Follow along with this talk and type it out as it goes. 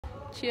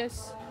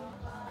Cheers.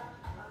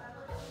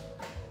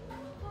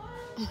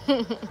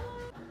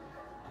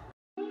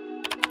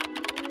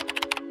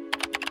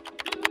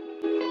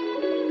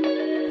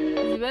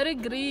 It's very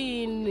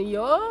green,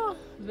 yo.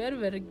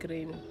 Very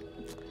green.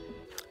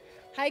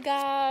 Hi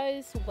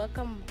guys,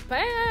 welcome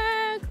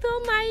back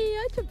to my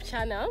YouTube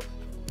channel.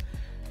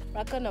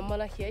 Raka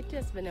Namola here. It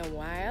has been a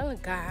while,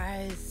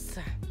 guys.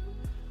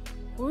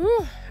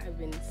 Woo, I've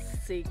been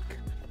sick.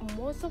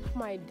 Most of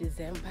my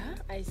December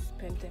I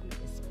spent them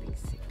being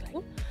sick.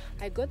 Like,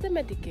 I got the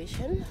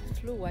medication,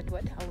 flu, what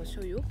I will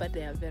show you, but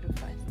they are very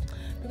fast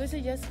because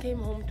I just came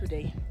home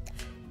today.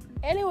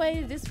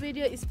 Anyway, this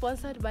video is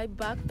sponsored by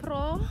Back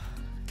Pro.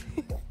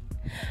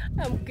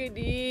 I'm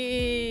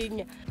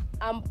kidding.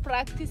 I'm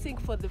practicing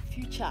for the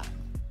future.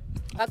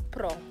 Back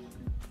Pro.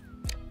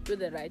 Do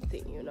the right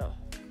thing, you know.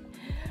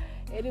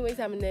 Anyways,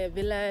 I'm in a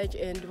village,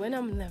 and when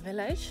I'm in a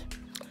village,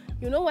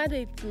 you know what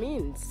it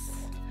means?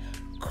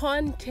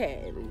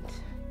 Content.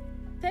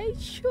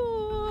 Station.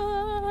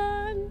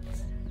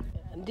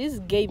 This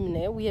game,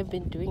 we have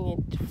been doing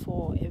it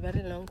for a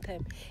very long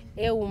time.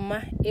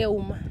 Euma.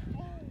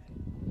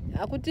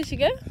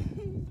 Akutishige?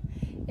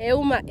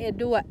 Euma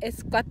edua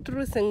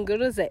esquatru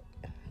senguruze.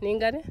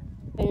 Ningane?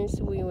 Since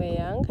we were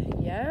young.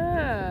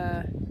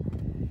 Yeah.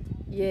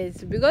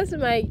 Yes, because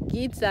my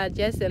kids are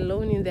just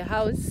alone in the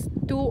house,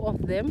 2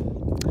 of them.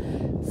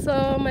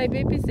 So my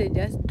babies, they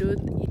just do it.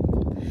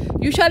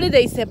 Usually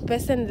there is a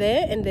person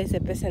there and there's a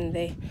person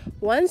there.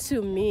 Once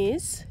you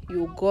miss,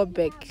 you go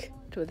back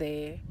to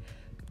the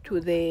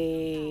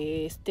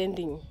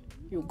standing.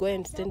 You go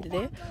and stand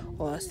there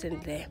or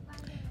stand there.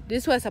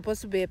 This was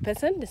supposed to be a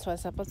person. This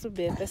was supposed to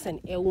be a person.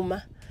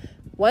 Euma.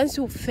 Once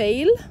you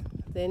fail,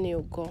 then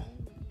you go.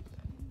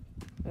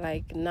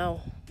 Like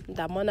now,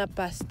 Damona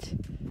passed.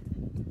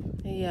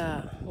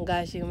 Yeah,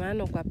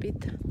 Ngashimano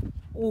Kapita.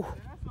 Ooh.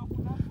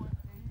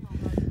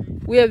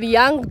 We have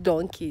young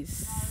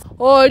donkeys.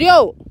 Oh,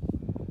 yo!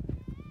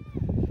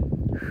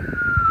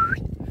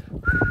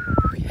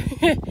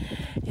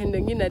 And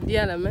then in a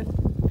diana, man.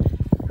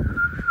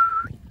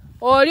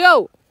 Oh,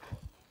 yo!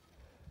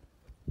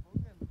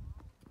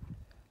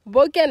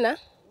 Bokena.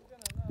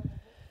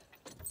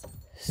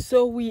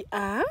 So we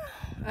are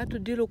at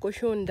Dilo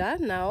Koshonda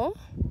now.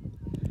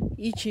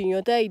 Ichi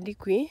nyota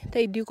idikwi, ta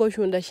idiko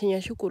shonda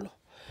shinya shukulu.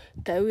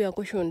 Ta we are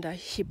koshonda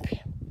ship.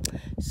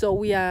 So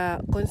we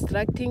are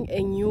constructing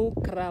a new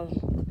kraal.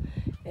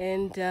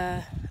 And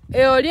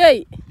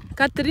Eoliei,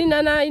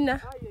 Katrina Naina.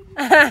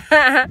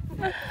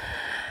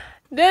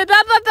 The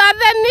Tata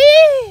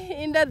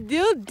in the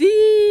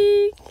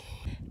building.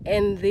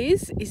 And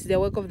this is the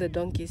work of the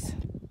donkeys.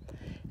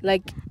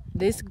 Like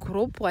this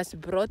group was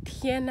brought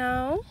here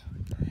now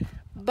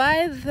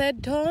by the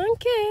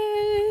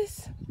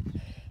donkeys.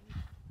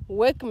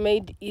 Work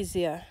made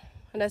easier.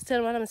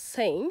 Understand what I'm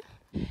saying?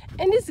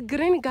 And it's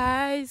green,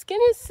 guys. Can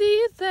you see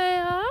it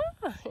there?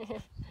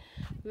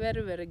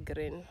 Very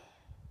green.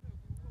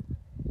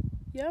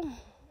 Yeah.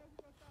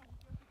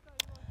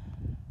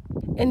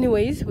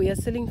 Anyways, we are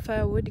selling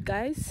firewood,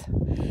 guys.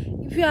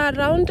 If you are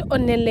around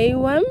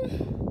Onelewa,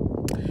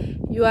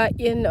 you are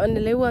in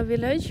Onelewa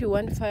village, you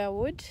want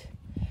firewood,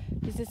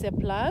 this is a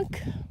plug.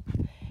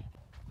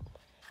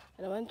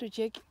 And I want to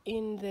check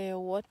in the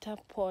water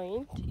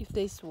point if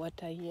there's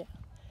water here.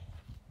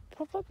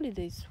 Probably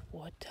there's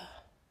water.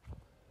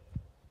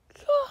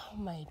 Oh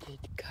my dear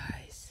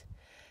guys,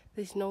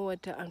 there's no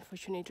water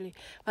unfortunately,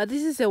 but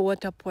this is a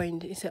water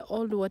point. It's an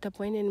old water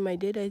point, and my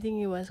dad, I think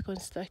he was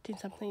constructing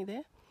something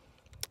there.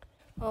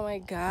 Oh my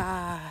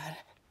god,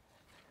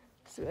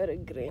 it's very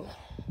green.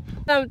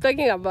 What I'm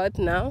talking about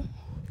now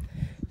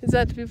is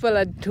what people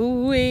are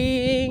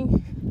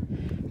doing.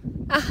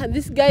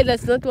 This guy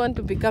does not want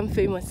to become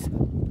famous.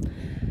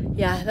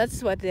 Yeah,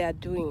 that's what they are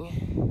doing.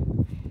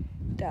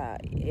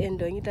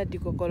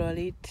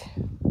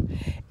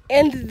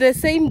 And the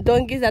same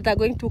donkeys that are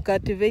going to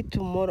cultivate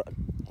tomorrow.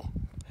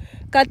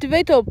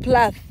 Cultivate or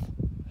plough.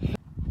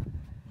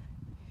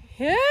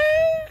 Yeah,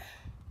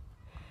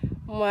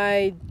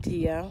 my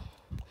dear.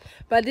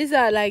 But these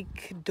are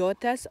like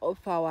daughters of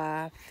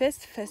our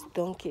first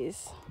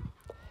donkeys.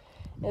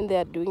 And they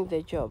are doing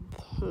the job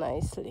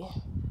nicely.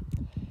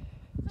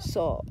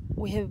 So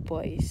we have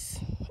boys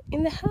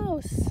in the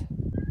house.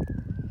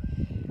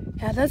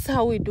 Yeah, that's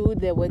how we do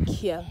the work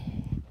here.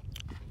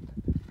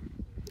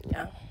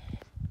 Yeah,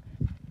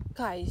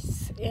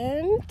 guys,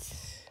 and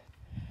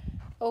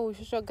oh,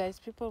 sure, guys,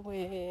 people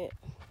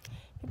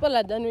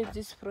are done with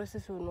this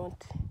process or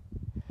not?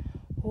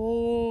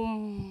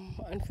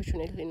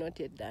 Unfortunately, not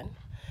yet done.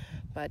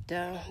 But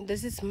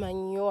this is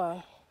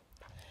manure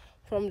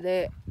from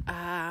the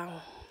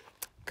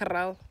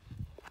kraal.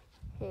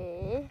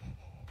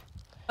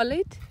 Call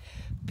it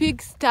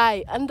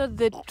pigsty under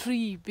the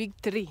tree, big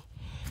tree.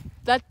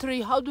 That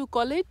tree, how do you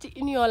call it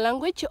in your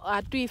language?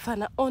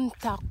 Atuifana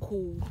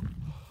ontaku,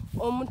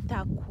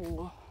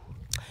 omtaku.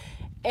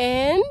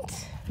 And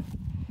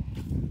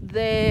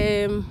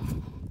the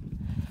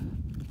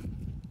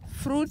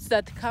fruits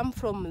that come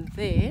from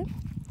there,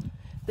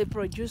 they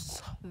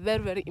produce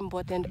very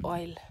important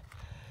oil.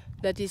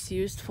 that is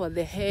used for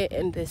the hair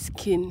and the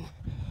skin.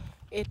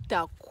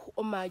 Etaku,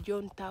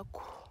 omajo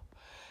ontaku.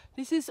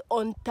 This is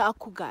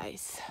ontaku,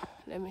 guys.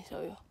 Let me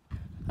show you.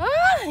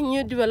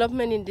 New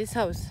development in this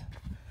house.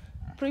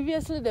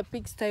 Previously, the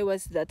pigsty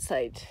was that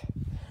side.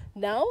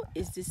 Now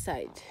is this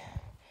side.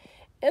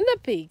 And the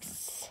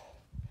pigs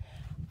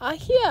are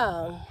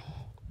here.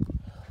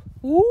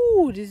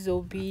 Ooh, this is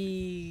so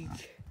big.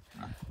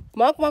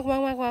 Mark. Mark.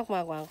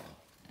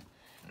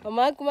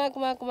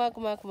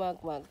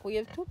 We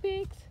have 2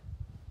 pigs.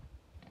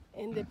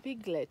 And the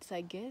piglets,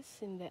 I guess,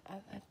 in the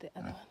other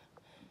one.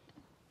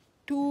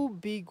 2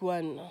 big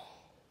ones.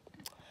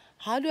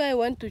 How do I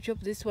want to chop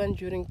this one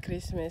during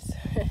Christmas?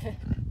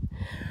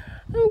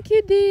 I'm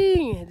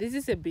kidding. This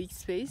is a big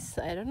space.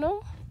 I don't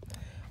know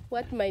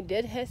what my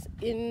dad has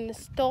in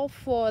store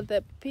for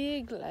the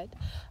piglet.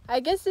 I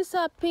guess these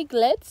are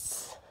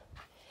piglets.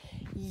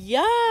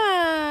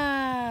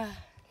 Yeah.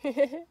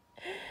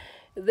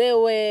 There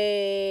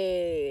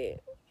were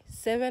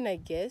 7, I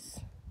guess.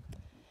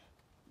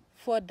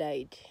 4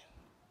 died.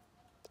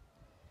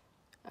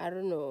 I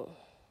don't know.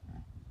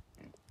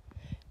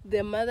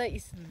 The mother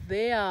is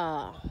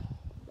there.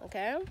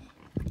 Okay?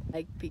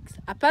 Like pigs.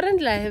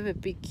 Apparently I have a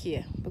pig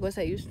here because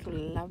I used to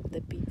love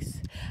the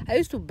pigs. I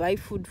used to buy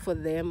food for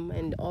them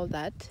and all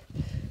that.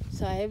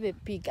 So I have a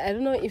pig. I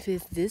don't know if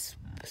it's this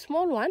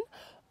small one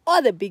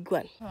or the big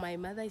one. My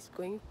mother is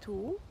going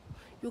to,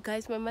 you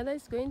guys, my mother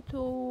is going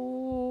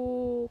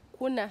to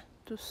Kuna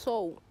to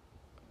sew.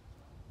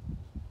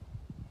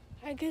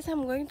 I guess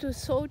I'm going to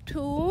sew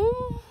too.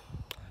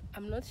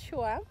 I'm not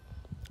sure,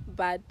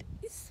 but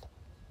it's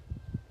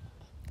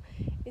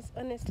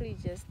honestly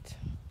just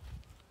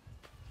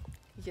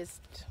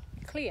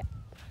clear.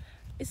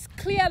 It's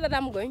clear that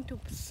I'm going to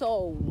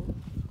sew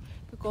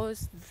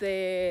because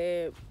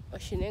the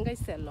Oshinenga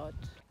is a lot.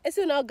 As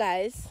you know,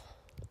 guys,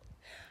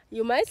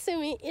 you might see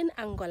me in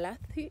Angola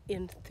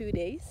in 2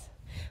 days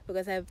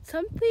because I have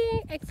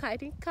something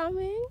exciting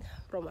coming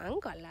from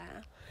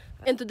Angola.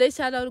 And today's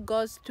shout out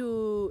goes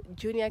to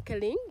Junior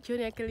Kaling.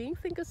 Junior Kaling,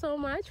 thank you so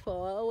much for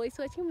always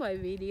watching my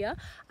video.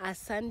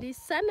 Asante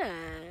sana.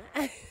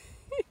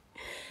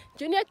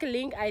 Junior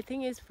Kaling, I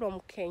think, is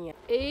from Kenya.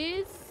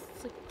 It's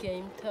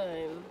game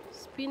time.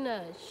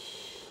 Spinach.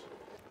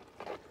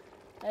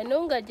 I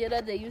know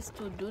Ngajera, they used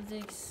to do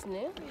this,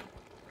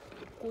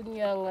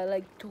 kunyanga,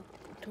 like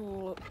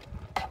to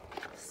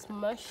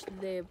smash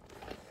the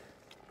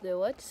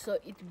what, so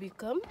it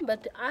become.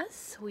 But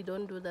us, we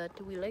don't do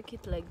that. We like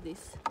it like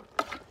this.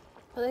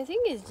 But I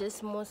think it's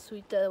just more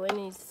sweeter when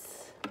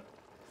it's.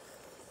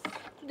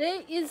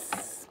 There is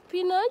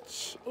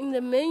spinach in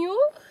the menu.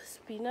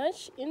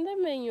 Spinach in the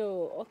menu.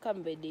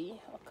 Okambedi,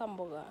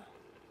 okamboga.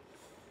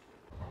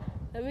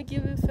 Let me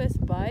give you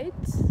first bite.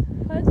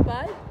 First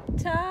bite.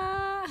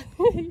 Ta!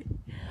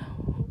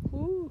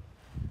 Ooh.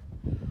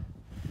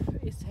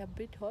 It's a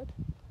bit hot.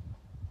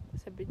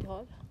 It's a bit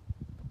hot.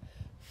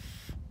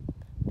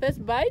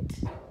 First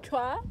bite.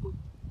 Twa.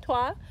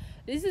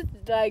 This is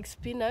like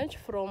spinach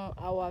from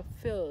our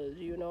field,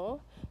 you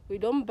know. We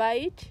don't buy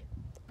it.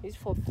 It's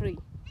for free.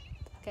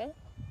 Okay?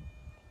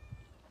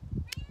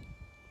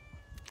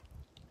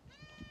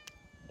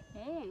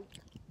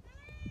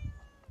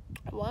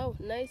 Wow,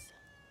 nice.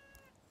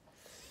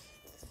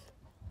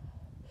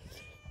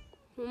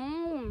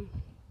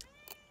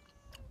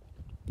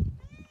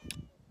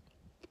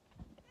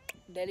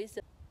 Delicious.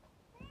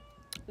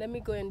 Let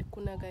me go and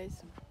kuna,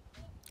 guys.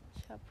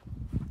 Sharp,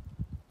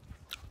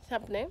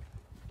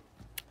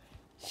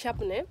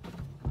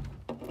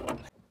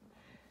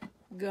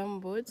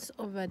 gumboots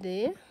over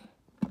there.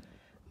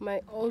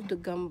 My old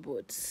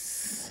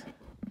gumboots.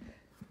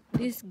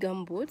 These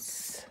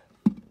gumboots.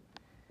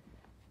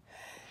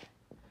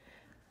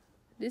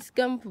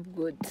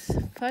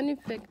 Funny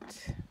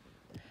fact.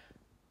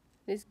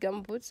 These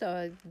gumboots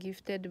are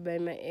gifted by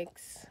my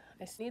ex.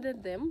 I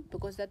needed them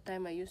because that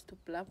time I used to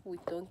plow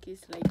with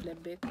donkeys like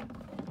Lebek.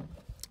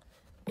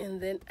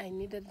 And then I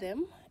needed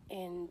them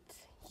and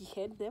he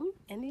had them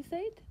and he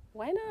said,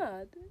 why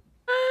not?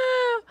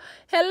 Oh,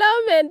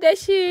 hello,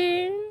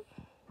 Mendeshi.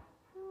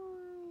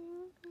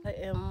 I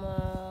am,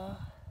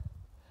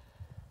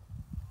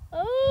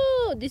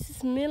 oh, this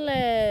is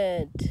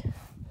millet.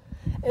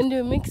 And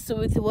you mix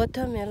with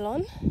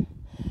watermelon.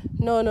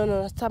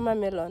 No, summer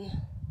melon,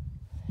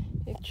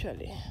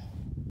 actually.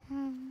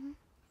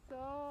 So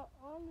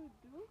all you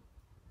do.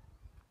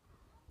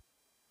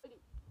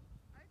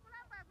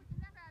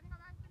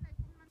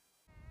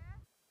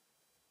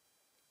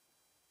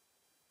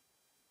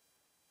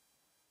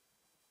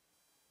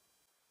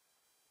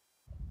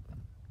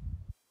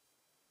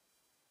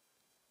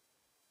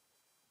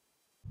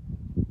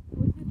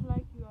 Was it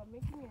like you are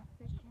making a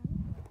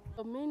second?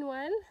 So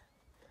meanwhile,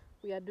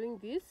 we are doing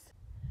this.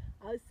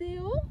 I'll see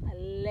you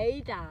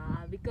later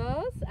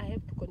because I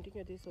have to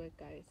continue this work,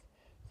 guys.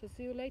 So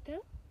see you later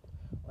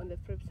on the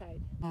flip side.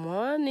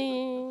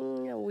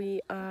 Morning.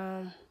 We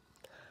are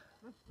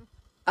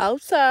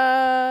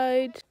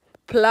outside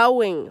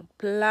plowing.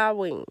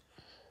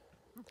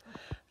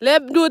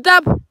 Lep do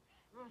tap.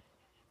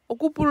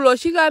 Okupulo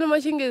shikani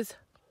mashingis.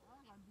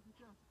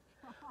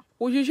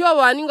 Ushisho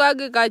wani ngo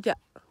agriculture.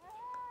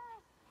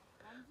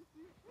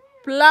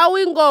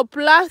 Plowing or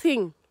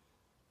plowing?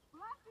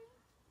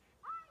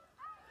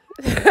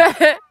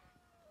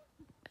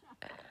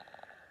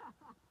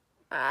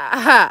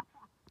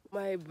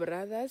 My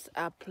brothers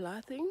are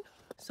plowing,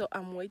 so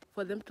I'm waiting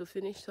for them to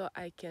finish so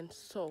I can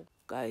sow.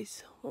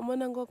 Guys,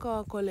 umona ngoka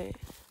wakole.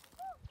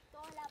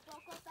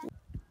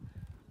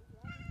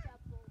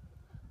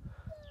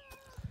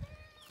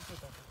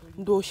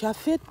 Ndo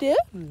shafete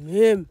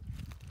mem.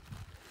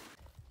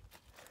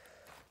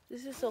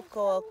 This is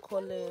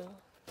Okawakole.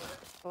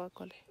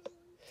 Okawakole.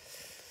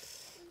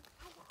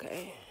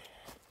 Okay.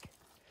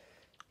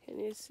 Can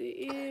you see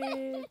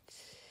it?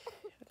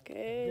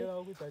 Okay.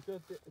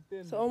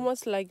 It's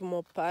almost like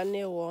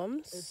Mopane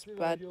worms,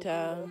 but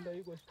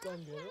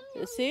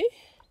you see?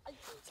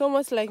 It's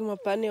almost like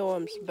Mopane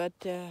worms, but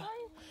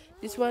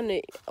this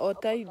one,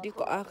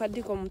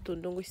 Akadiko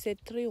Mutundungu, it's a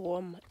tree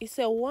worm. It's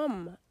a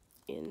worm.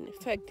 In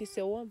fact, it's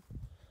a worm.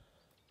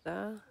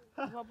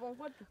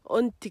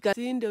 On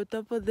Tikasi, the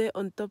top of there,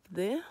 on top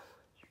there.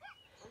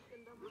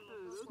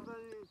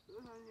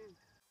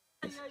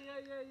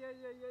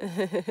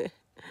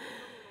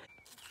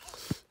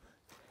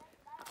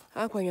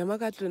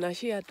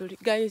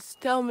 Guys,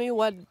 tell me,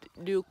 what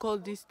do you call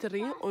this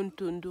tree on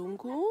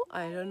Tundungu?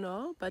 I don't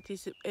know, but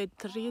it's a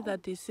tree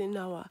that is in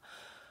our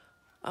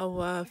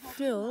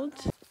field.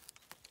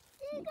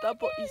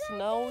 Tapo is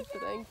now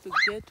trying to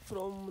get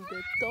from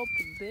the top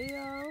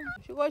there.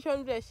 She goes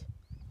on this.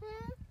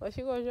 What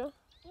she goes on?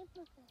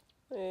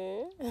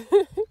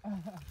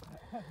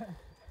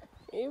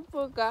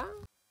 Ipuka.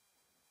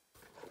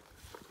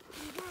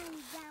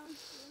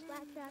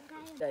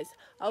 Guys,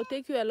 I'll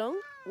take you along.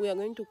 We are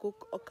going to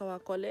cook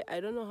okawakole. I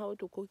don't know how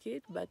to cook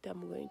it, but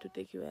I'm going to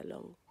take you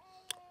along.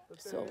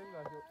 So,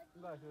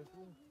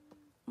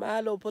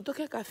 malo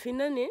potoke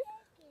kafina ne?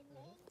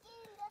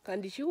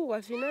 Kandishiku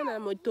kafina na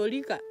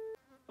motolika.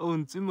 Oh,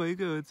 nzima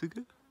ike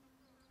watsike.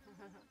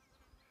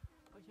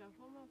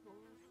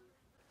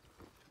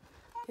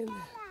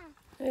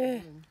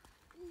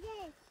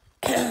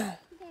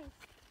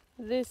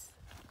 This.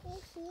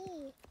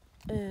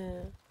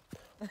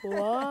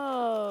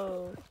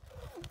 Wow.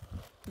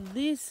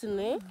 This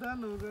ne?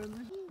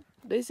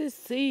 This is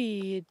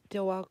seed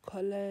our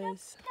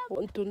colors.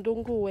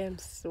 Tundungu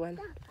worms one.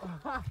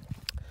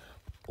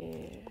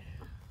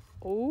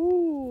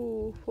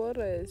 Oh,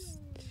 forest.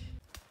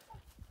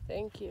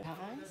 Thank you.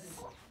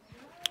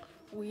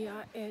 We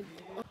are at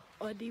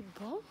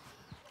Odibo.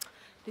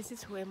 This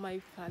is where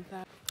my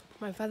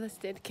father's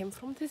dad came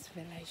from, this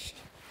village.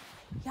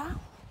 Yeah.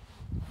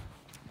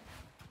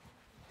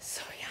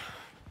 So yeah.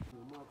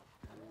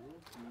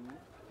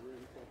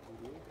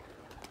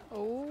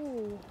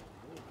 Oh.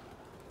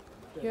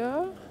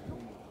 Yeah.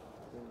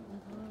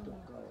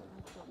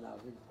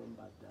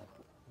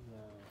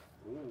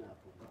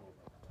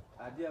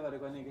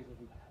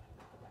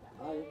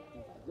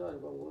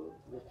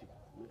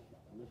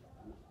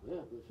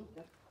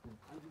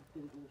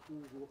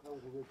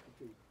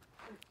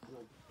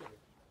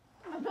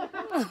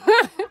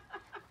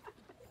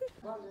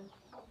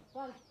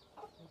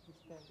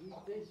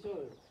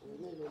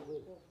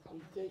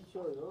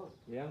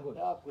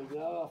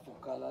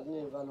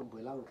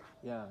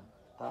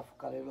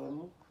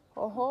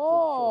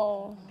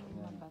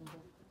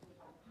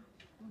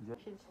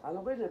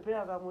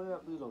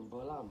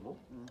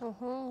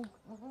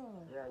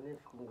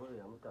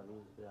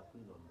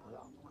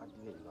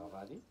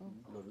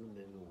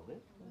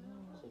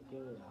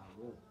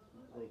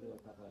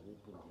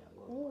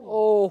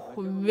 Oh.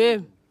 Oh,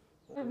 man.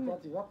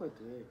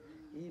 Okay.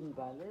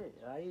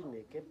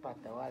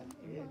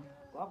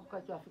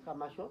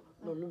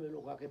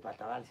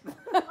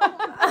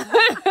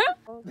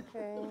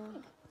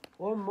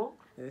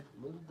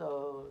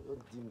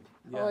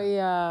 Oh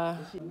yeah.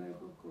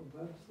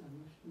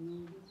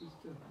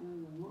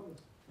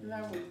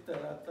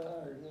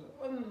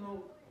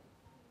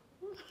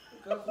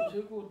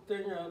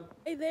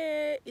 Hey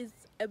there,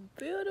 it's a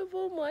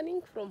beautiful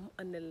morning from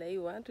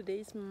Analewa. Today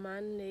is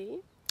Monday,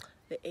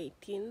 the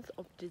 18th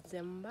of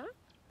December.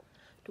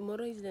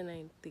 Tomorrow is the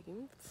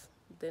 19th.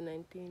 The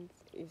 19th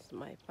is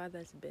my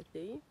father's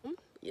birthday.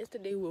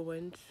 Yesterday we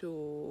went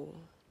to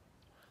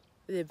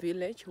the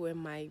village where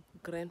my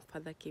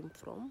grandfather came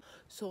from.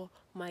 So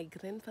my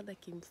grandfather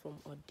came from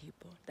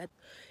Odibo. That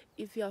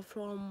if you are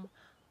from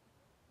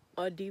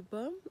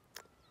Odibo,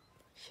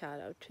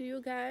 shout out to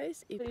you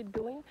guys. If you're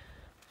doing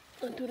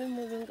to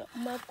removing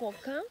my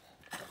focus,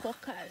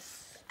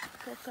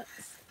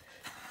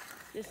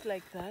 just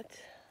like that.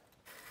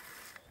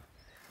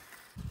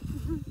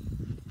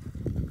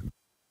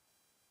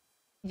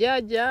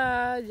 Ja.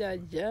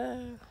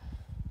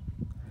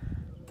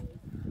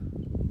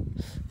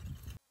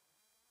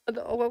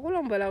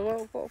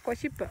 Okakulombola kwa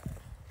shipa.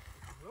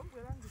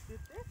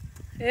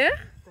 Eh?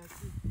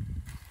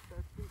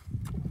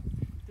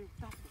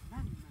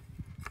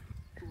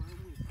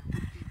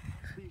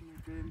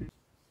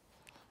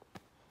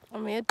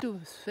 I'm here to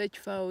fetch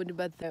food,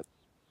 but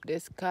the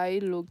sky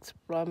looks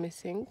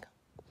promising.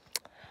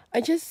 I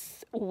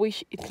just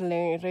wish it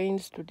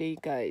rains today,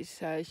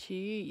 guys.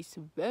 She is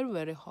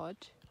very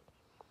hot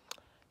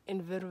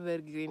and very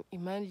green.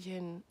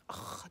 Imagine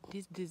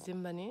this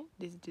December,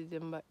 this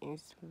December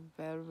is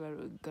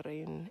very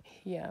green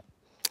here.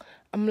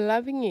 I'm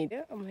loving it.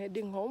 Yeah, I'm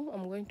heading home.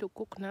 I'm going to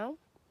cook now.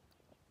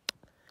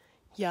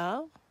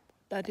 Yeah,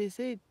 that is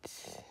it.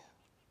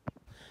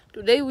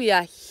 Today we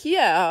are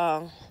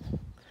here.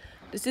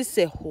 This is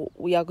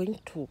we are going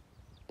to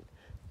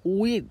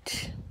weed,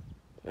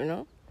 you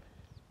know.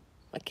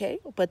 Okay,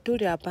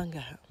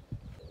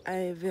 I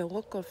have a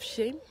walk of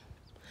shame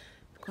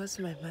because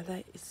my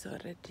mother is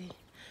already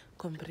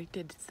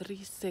completed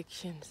 3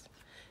 sections,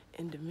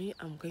 and me,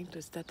 I'm going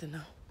to start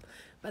now.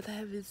 But I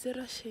have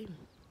zero shame,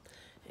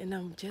 and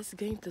I'm just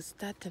going to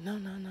start now.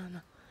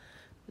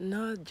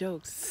 No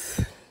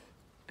jokes.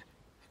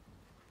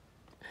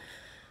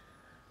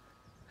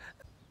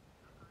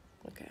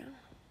 Okay.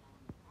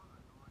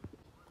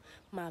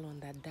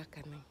 Malon that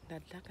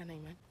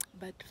darkening, man.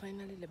 But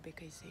finally,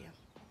 Rebecca is here.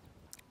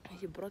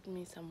 He brought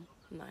me some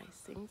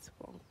nice things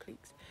from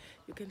Clicks.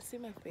 You can see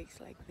my face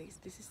like this.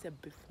 This is a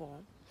before.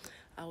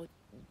 I will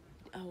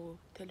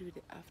tell you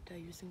the after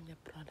using the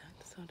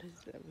product. So this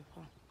is the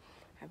before.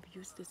 I've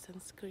used the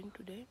sunscreen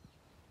today.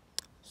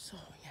 So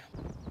yeah.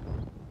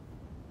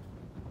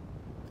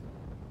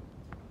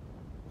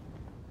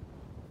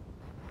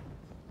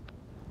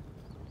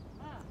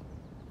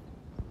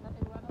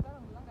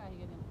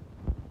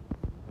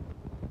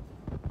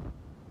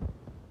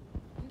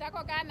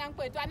 Ndako kana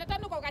kwetu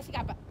anatanuka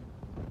ukashikapa.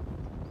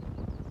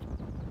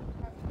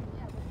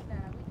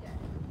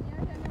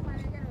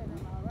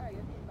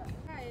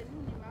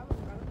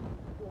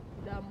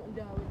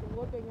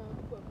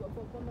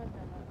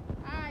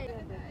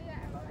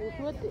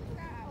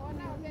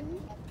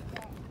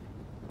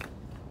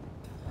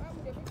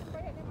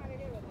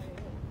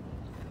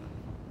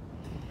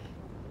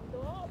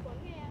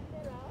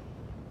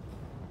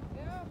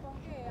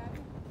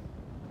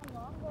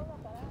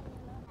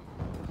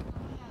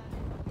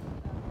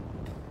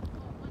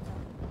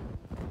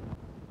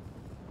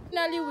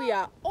 Finally, we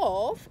are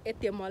off.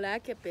 Etemola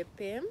ke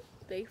pepe.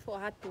 Play for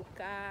her to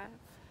ka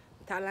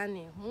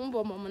talane.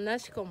 Mumbo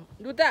mamanashkom.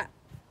 Duta.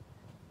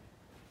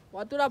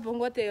 Watura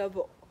pongote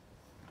yobo.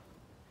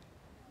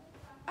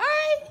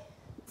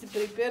 It's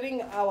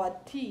preparing our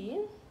tea.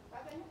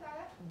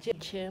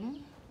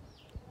 Gem.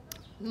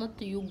 Not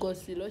the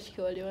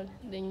Yugoslav,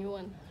 the new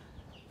one.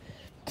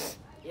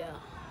 Yeah.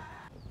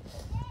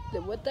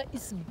 The water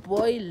is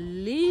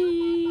boiling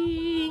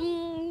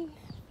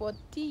for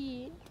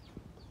tea.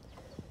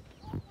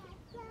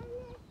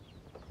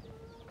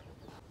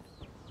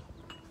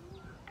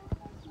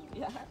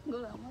 Yeah,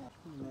 go on.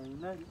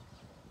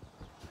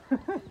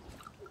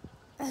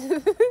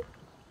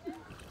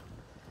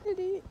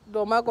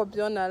 Doma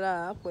kopiona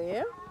la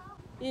kwe.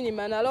 Ini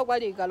manalo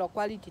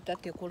quality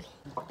tatekul.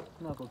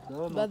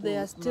 But they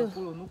are still.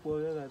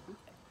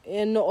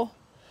 No,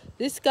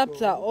 these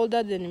cups are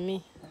older than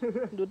me.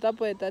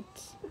 Dutapo that.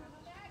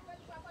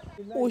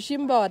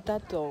 Ushimba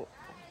watato.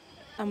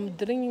 I'm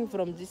drinking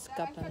from this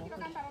cup.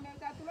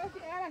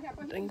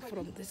 Drink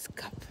from this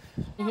cup.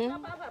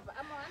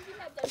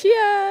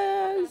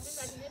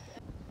 Cheers.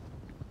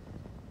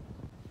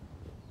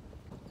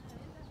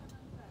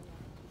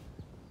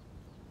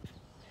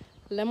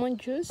 Lemon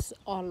juice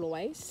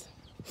always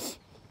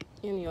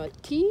in your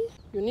tea.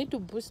 You need to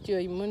boost your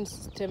immune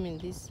system in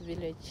this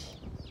village.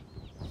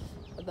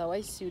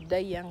 Otherwise you die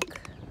young.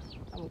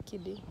 I'm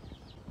kidding.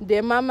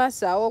 The mama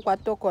sao kwa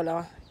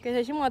tokola.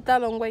 Keshe shimo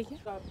talongwa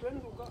iki.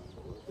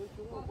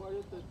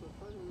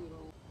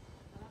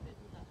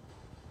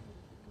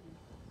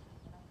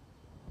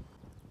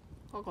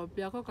 Koko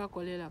pia koka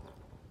kolela.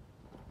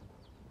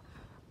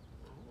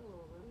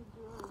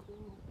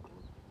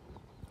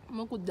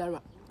 Moku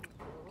darwa.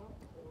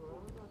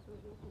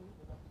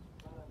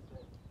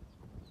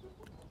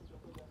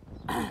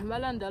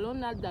 Malandalo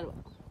na darwa.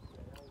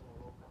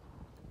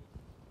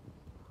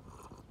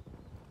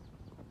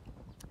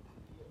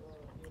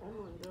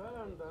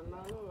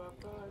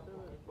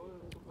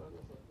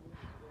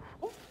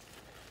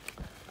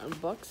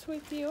 Unbox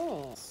with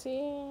you.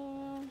 See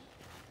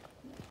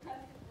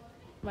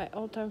my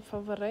all-time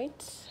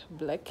favorite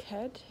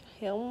blackhead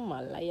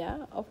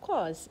Himalaya. Of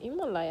course,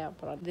 Himalaya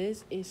product.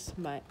 This is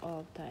my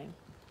all-time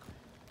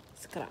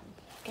scrub.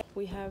 Okay.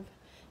 We have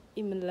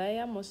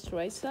Himalaya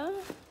moisturizer,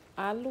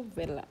 aloe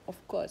vera,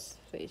 of course,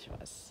 face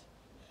wash.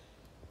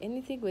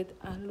 Anything with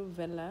aloe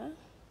vera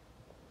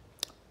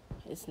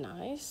is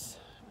nice.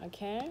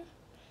 Okay,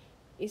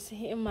 it's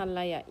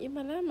Himalaya.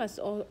 Himalaya must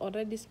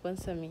already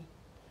sponsor me.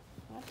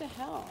 What the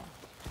hell?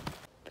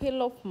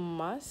 Peel off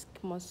mask,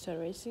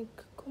 moisturizing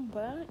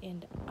cucumber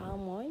and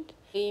almond.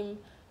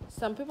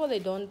 Some people they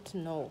don't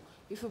know.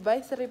 If you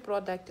buy 3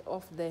 products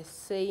of the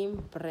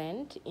same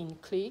brand in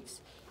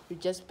Clicks, you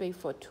just pay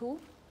for 2,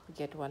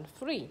 get 1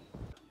 free.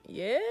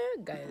 Yeah,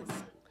 guys,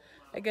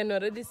 I can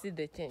already see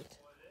the change.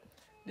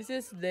 This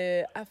is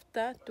the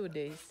after 2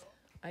 days.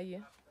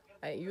 I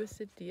used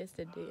it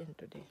yesterday and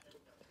today.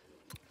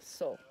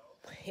 So,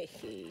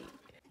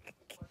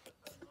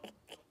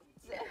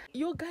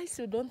 You guys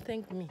who don't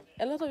thank me.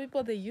 A lot of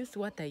people, they use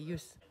what I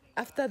use.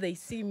 After they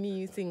see me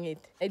using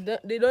it,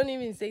 they don't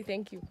even say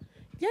thank you.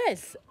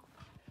 Yes.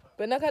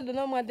 And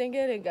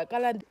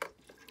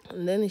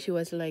then she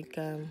was like,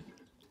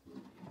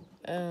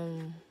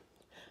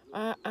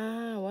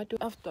 what do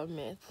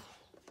aftermath?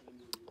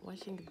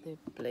 Washing the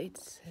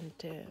plates and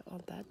all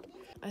that.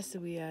 As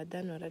we are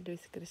done already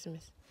with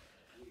Christmas,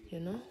 you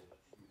know.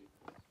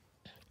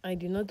 I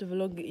did not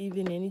vlog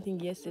even anything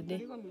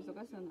yesterday.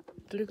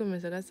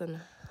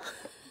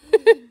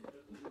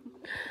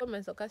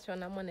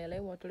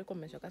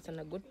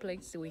 Good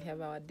place. We have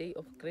our day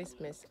of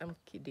Christmas. I'm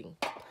kidding.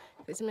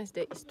 Christmas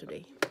Day is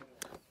today.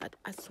 But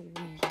as we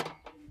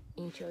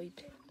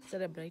enjoyed,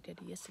 celebrated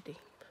yesterday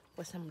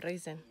for some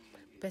reason,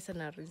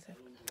 personal reason.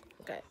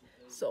 Okay,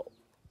 so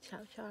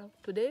ciao.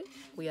 Today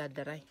we are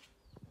dry.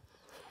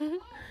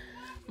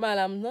 But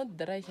I'm not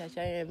dry,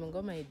 I'm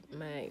got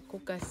my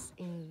cookers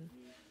in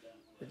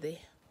there.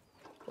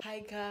 Hi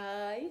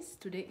guys,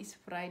 today is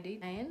Friday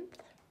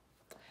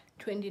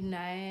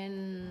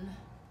 29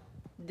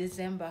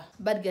 December.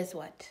 But guess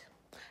what?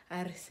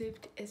 I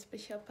received a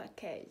special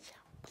package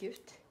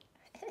gift.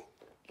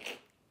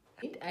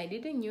 I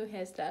did a new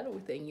hairstyle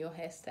with a new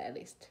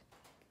hairstylist.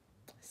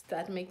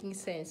 Start making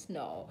sense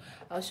now.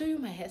 I'll show you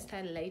my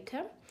hairstyle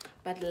later,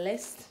 but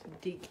let's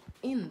dig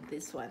in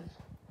this one.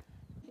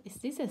 Is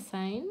this a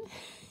sign?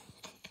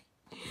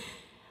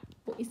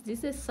 Is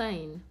this a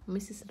sign,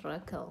 Mrs.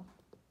 Raquel?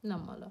 No,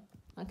 Molo.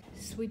 Okay.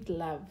 Sweet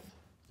love.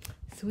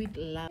 Sweet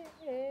love.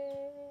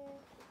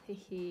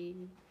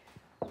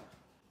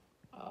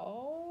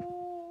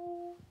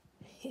 Oh.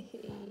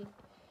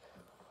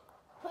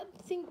 What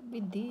thing be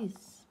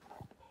this?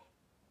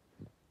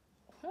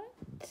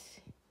 What?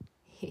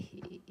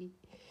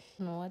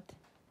 What?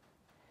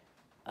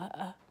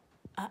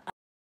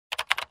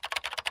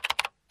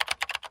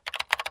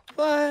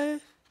 Bye.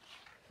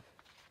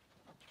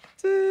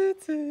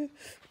 Titi.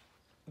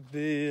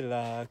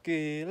 Bila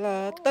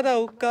kila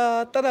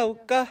tadauka.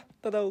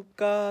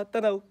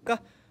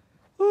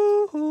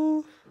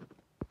 Woohoo.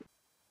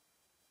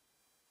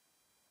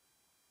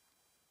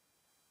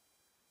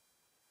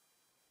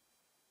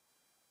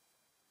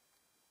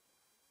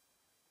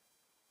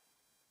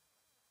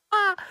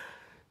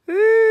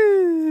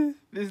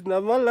 This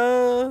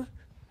namala.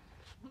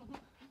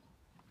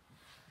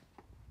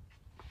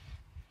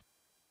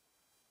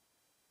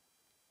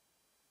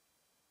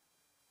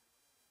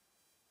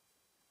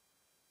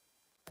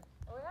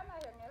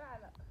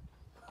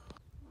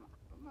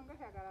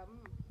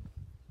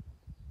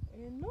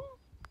 No.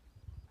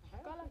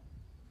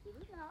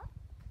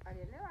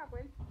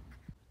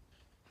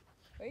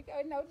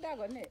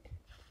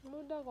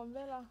 Muda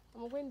kombela.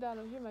 Amukwenda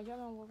no hima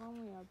chama ngo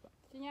kamwe hapa.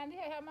 Sinyandi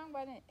he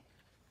mangwane.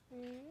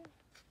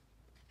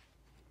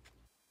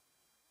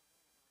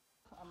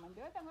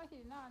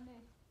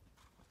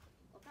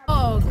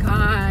 Oh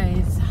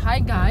guys, hi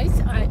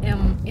guys, I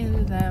am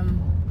in the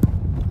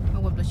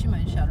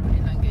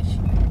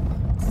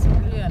it's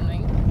really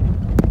annoying.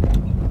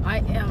 I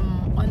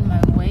am on my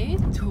way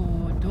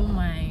to do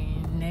my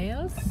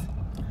nails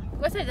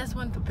because I just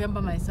want to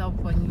pamper myself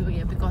for New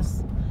Year,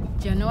 because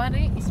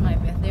January is my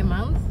birthday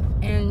month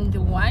and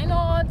why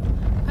not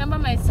pamper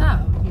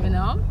myself, you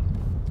know?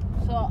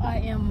 So I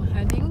am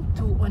heading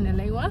to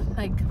Onelewa,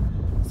 like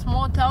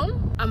small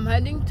town. I'm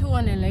heading to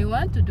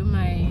Onelewa to do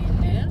my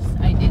nails.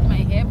 I did my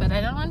hair, but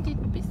I don't want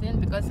it to be seen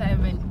because I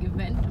have an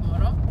event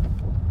tomorrow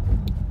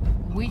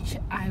which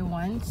I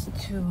want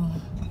to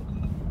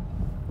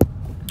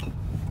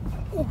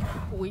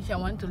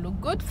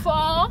look good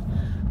for.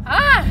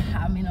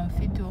 I'm in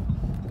Onfito.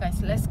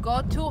 Guys, let's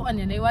go to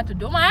Onelewa to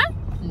do my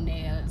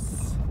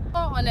nails.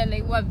 Oh,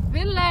 Onelewa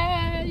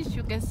village.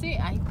 You can see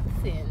I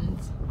think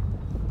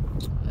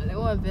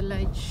Onelewa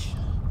village.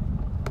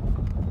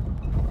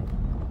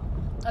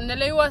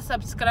 Onelewa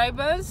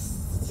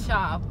subscribers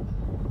shop.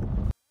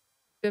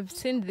 You've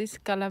seen this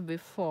color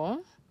before.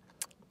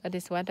 That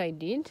is what I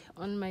did.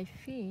 On my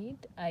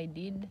feet, I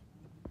did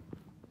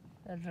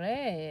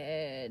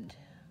red.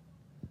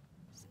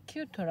 It's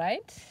cute,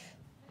 right?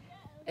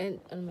 And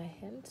on my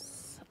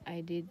hands,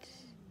 I did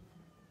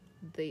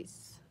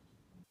this.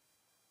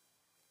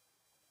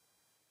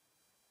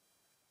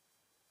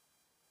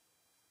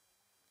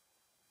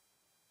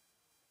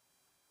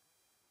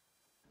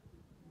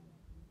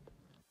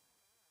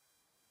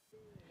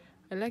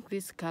 I like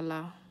this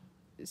color.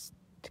 It's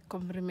to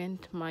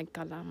complement my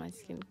color, my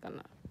skin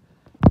color.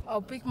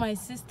 I'll pick my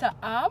sister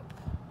up.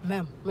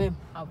 Ma'am,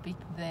 I'll pick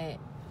the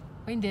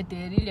when the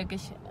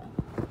relocation.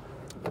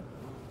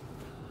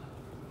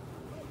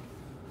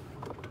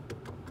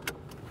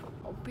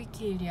 I'll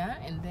pick Ilya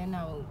and then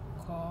I'll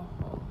call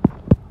home.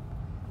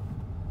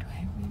 Do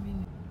I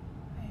even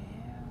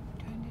have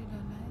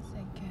 $20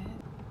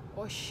 again?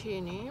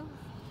 Oshini.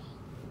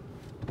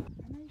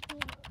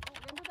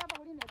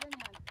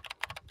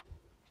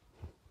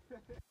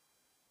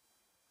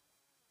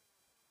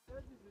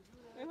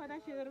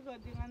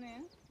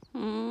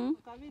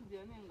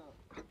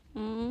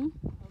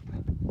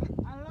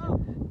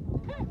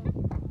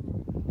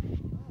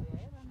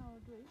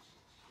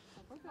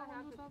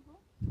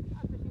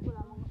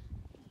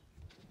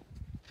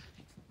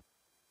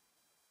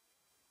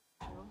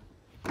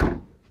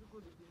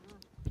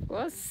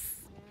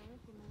 What's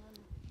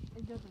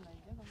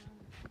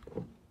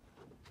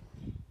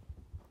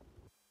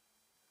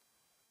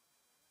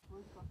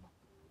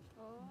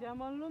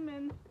Jamal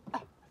Lumen.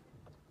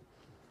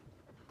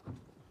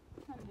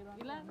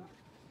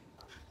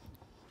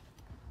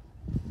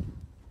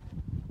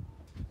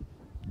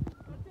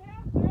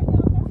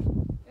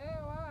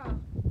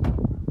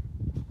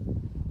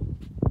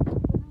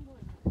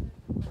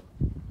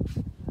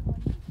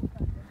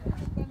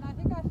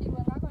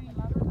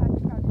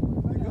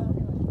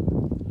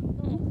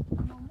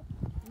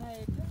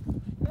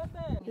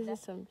 This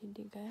is some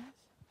video, guys.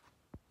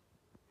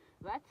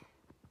 What?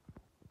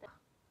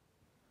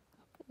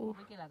 Oh.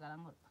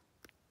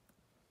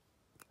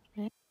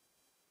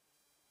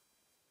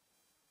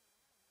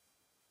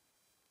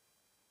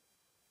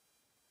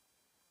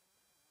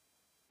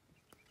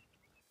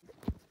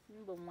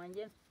 Bông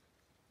manjen.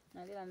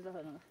 Nanti kan lo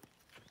halo.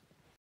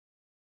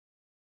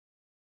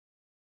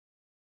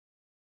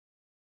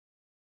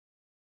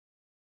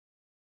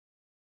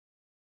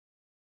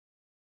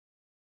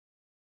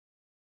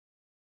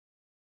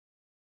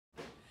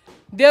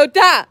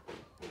 Deuta,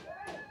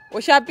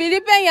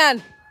 ushapili penyan.